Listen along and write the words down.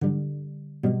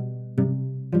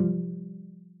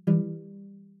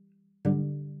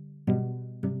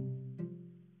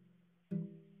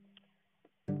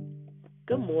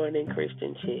morning,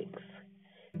 Christian Chicks.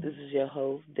 This is your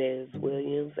host, Des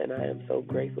Williams, and I am so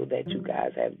grateful that you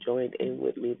guys have joined in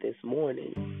with me this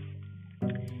morning.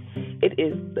 It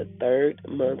is the third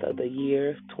month of the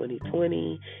year,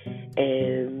 2020,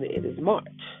 and it is March.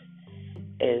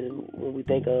 And when we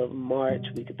think of March,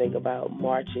 we can think about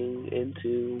marching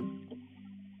into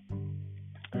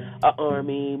an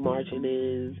army, marching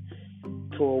in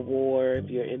to a war. If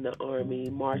you're in the army,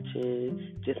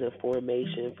 marching just in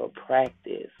formation for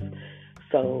practice.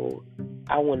 So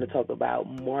I want to talk about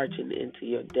marching into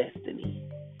your destiny,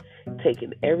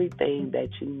 taking everything that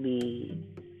you need,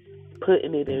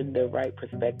 putting it in the right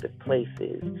perspective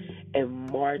places, and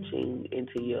marching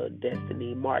into your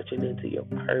destiny, marching into your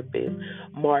purpose,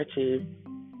 marching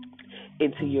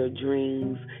into your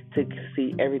dreams to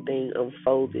see everything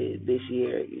unfolded this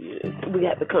year. We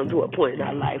have to come to a point in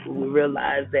our life where we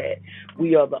realize that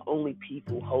we are the only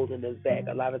people holding us back.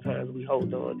 A lot of times we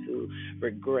hold on to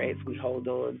regrets, we hold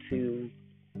on to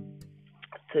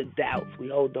doubts, we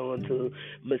hold on to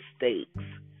mistakes.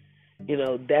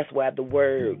 That's why the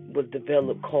word was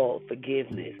developed called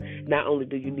forgiveness. Not only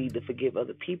do you need to forgive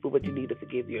other people, but you need to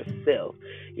forgive yourself.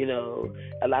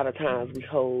 A lot of times we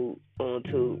hold on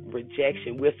to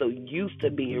rejection. We're so used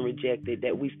to being rejected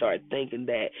that we start thinking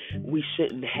that we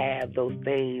shouldn't have those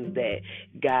things that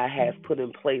God has put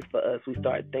in place for us. We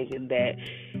start thinking that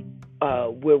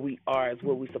where we are is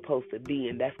where we're supposed to be,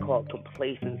 and that's called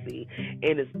complacency.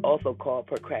 And it's also called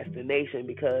procrastination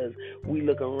because we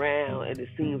look around and it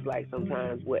seems like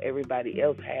sometimes what everybody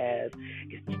else has,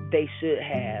 they should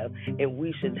have, and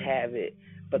we shouldn't have it.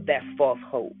 But that's false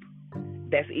hope.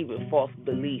 That's even false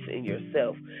belief in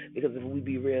yourself, because if we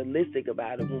be realistic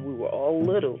about it, when we were all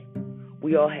little,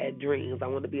 we all had dreams. I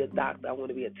want to be a doctor. I want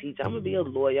to be a teacher. I'm going to be a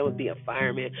lawyer. I'm going to be a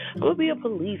fireman. I'm going to be a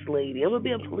police lady. I'm going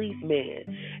to be a policeman.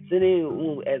 So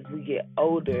then as we get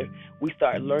older, we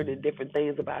start learning different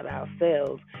things about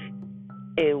ourselves.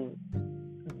 And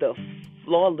the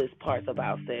flawless parts of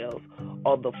ourselves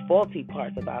or the faulty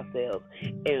parts of ourselves.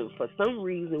 And for some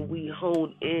reason, we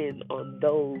hone in on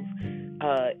those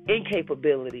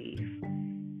incapabilities,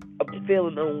 of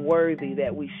feeling unworthy,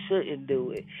 that we shouldn't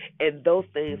do it. And those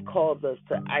things cause us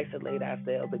to isolate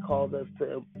ourselves. It causes us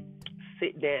to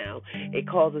sit down. It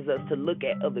causes us to look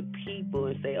at other people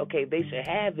and say, okay, they should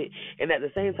have it. And at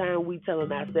the same time we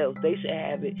telling ourselves they should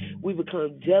have it, we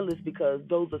become jealous because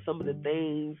those are some of the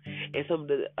things and some of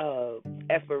the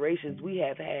aspirations we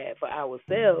have had for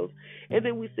ourselves. And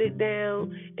then we sit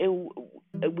down and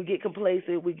we get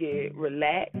complacent, we get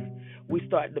relaxed. We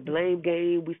start the blame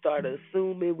game, we start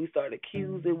assuming, we start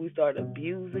accusing, we start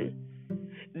abusing,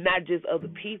 not just other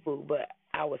people, but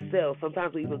ourselves.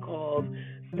 Sometimes we even cause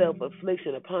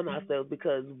self-affliction upon ourselves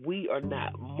because we are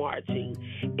not marching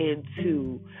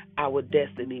into our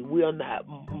destiny. We are not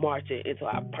marching into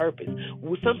our purpose.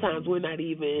 Sometimes we're not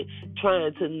even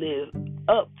trying to live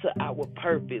up to our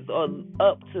purpose or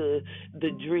up to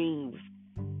the dreams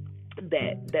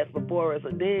that's before us.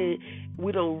 And then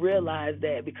we don't realize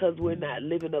that because we're not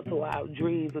living up to our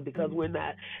dreams, or because we're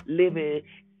not living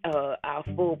our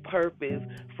full purpose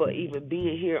for even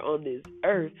being here on this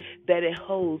earth, that it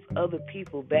holds other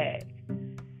people back.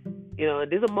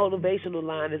 And there's a motivational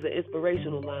line, there's an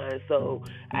inspirational line. So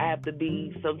I have to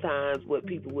be sometimes what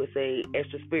people would say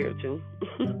extra spiritual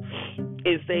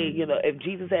and say, if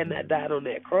Jesus had not died on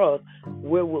that cross,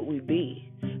 where would we be?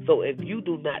 So if you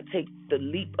do not take the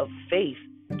leap of faith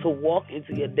to walk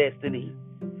into your destiny,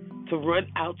 to run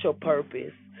out your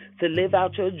purpose, to live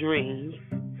out your dreams,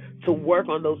 to work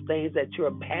on those things that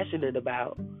you're passionate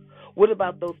about, what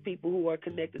about those people who are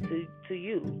connected to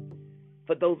you?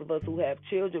 For those of us who have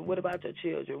children, what about your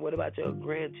children? What about your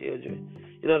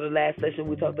grandchildren? The last session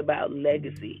we talked about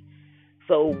legacy.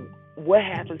 So what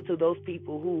happens to those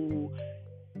people who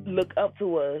look up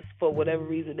to us for whatever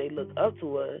reason they look up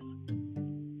to us?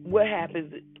 What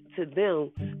happens to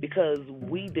them because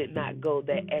we did not go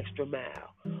that extra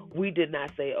mile? We did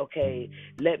not say, okay,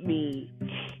 let me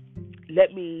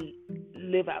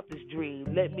live out this dream.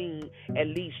 Let me at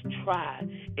least try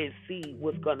and see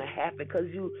what's going to happen, because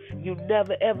you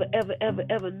never, ever, ever, ever,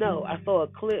 ever know. I saw a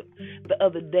clip the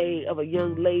other day of a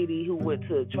young lady who went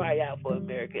to try out for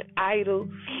American Idol,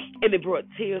 and it brought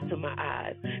tears to my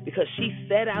eyes because she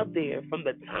sat out there from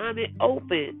the time it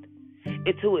opened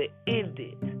until it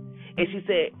ended. And she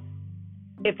said,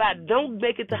 if I don't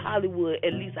make it to Hollywood,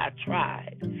 at least I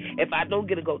tried. If I don't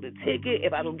get a golden ticket,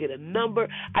 if I don't get a number,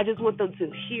 I just want them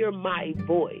to hear my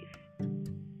voice.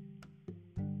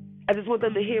 I just want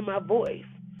them to hear my voice.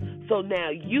 So now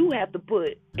you have to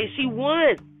put, and she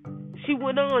won. She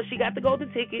went on. She got the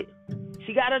golden ticket.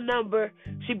 She got a number.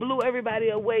 She blew everybody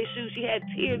away. She had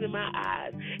tears in my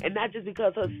eyes. And not just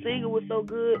because her singing was so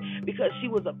good, because she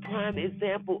was a prime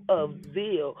example of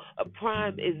zeal, a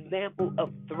prime example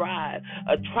of thrive,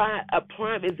 a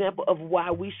prime example of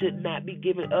why we should not be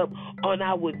giving up on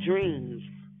our dreams.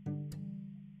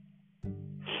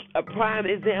 A prime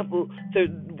example to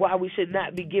why we should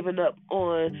not be giving up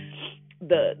on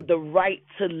the right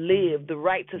to live, the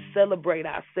right to celebrate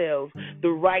ourselves, the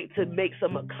right to make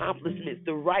some accomplishments,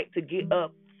 the right to get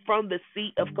up from the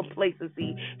seat of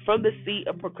complacency, from the seat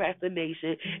of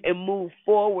procrastination, and move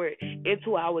forward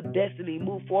into our destiny,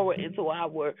 move forward into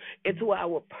our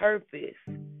purpose.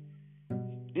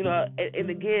 And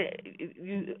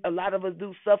again, a lot of us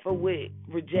do suffer with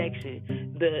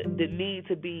rejection, the need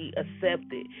to be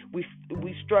accepted.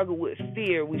 We struggle with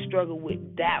fear, we struggle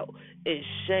with doubt and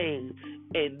shame.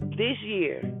 And this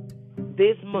year,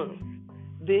 this month,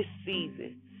 this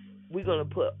season, we're gonna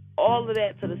put all of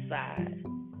that to the side,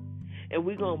 and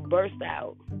we're gonna burst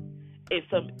out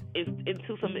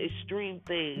into some extreme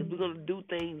things. We're gonna do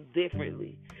things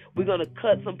differently. We're gonna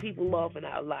cut some people off in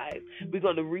our life. We're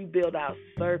gonna rebuild our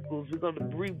circles. We're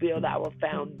gonna rebuild our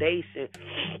foundation.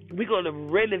 We're gonna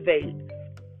renovate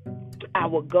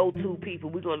our go-to people.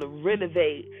 We're gonna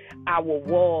renovate our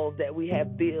walls that we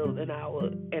have built in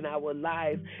our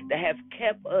lives that have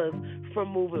kept us from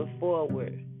moving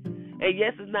forward. And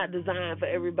yes, it's not designed for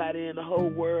everybody in the whole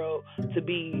world to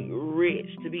be rich,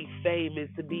 to be famous,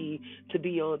 to be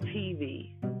on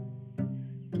TV.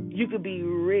 You could be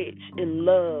rich in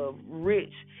love,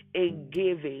 rich in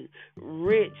giving,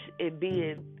 rich in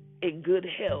being in good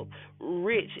health,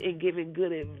 rich in giving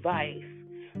good advice,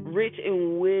 rich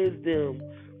in wisdom,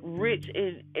 rich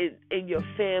in your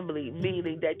family,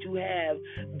 meaning that you have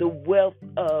the wealth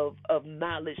of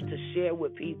knowledge to share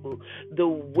with people, the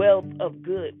wealth of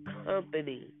good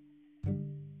company.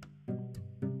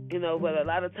 But a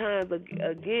lot of times,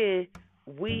 again,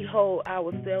 we hold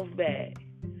ourselves back.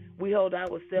 We hold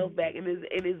ourselves back, and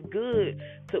it's good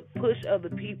to push other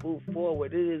people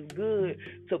forward. It is good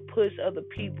to push other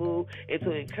people and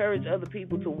to encourage other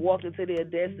people to walk into their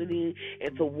destiny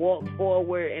and to walk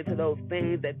forward into those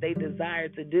things that they desire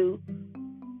to do.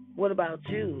 What about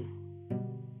you?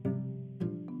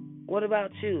 What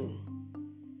about you?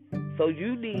 So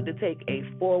you need to take a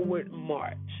forward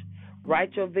march.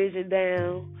 Write your vision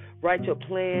down, write your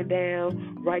plan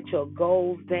down, write your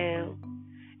goals down,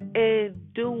 and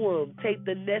do them. Take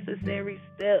the necessary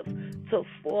steps to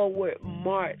forward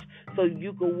march so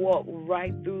you can walk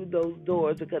right through those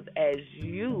doors. Because as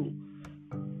you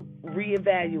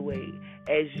reevaluate,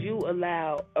 as you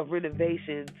allow a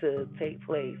renovation to take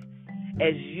place,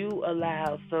 as you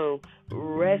allow some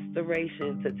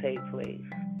restoration to take place,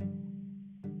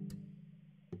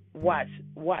 watch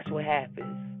what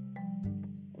happens.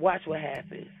 Watch what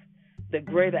happens. The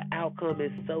greater outcome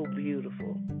is so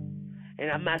beautiful. And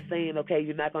I'm not saying, okay,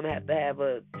 you're not going to have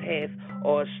a test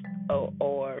or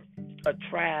a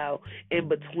trial in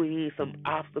between some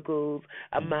obstacles.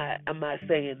 I'm not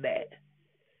saying that.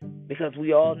 Because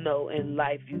we all know in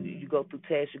life you go through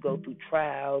tests, you go through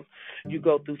trials, you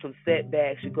go through some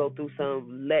setbacks, you go through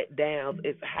some letdowns.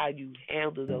 It's how you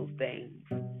handle those things.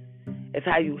 It's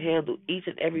how you handle each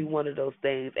and every one of those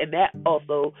things. And that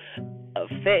also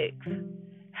affects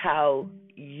how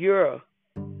you're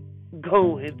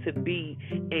going to be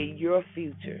in your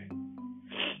future.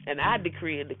 And I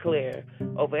decree and declare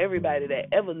over everybody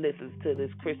that ever listens to this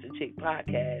Christian Chick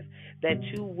podcast that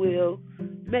you will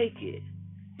make it.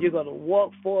 You're going to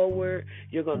walk forward.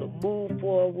 You're going to move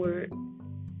forward.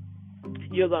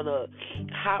 You're going to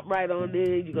hop right on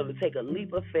in. You're going to take a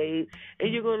leap of faith.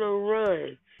 And you're going to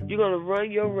run. You're going to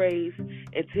run your race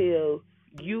until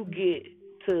you get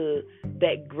to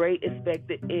that great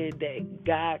expected end that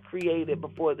God created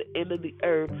before the end of the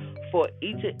earth for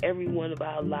each and every one of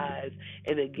our lives.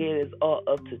 And again, it's all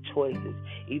up to choices.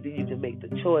 Either you can make the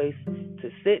choice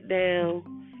to sit down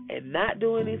and not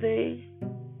do anything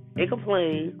and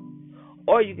complain,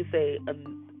 or you can say,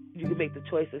 you can make the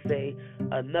choice to say,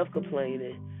 enough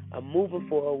complaining. I'm moving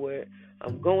forward.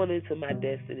 I'm going into my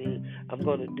destiny. I'm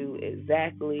going to do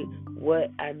exactly what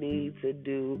I need to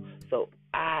do so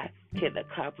I can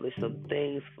accomplish some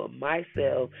things for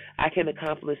myself. I can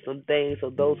accomplish some things so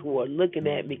those who are looking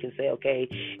at me can say, okay,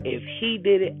 if he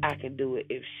did it, I can do it.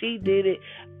 If she did it,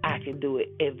 I can do it.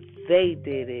 If they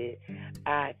did it,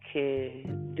 I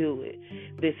can do it.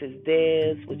 This is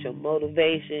Des with your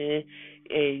motivation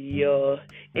and your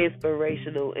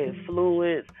inspirational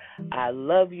influence. I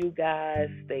love you guys.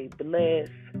 Stay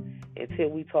blessed. Until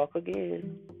we talk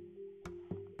again.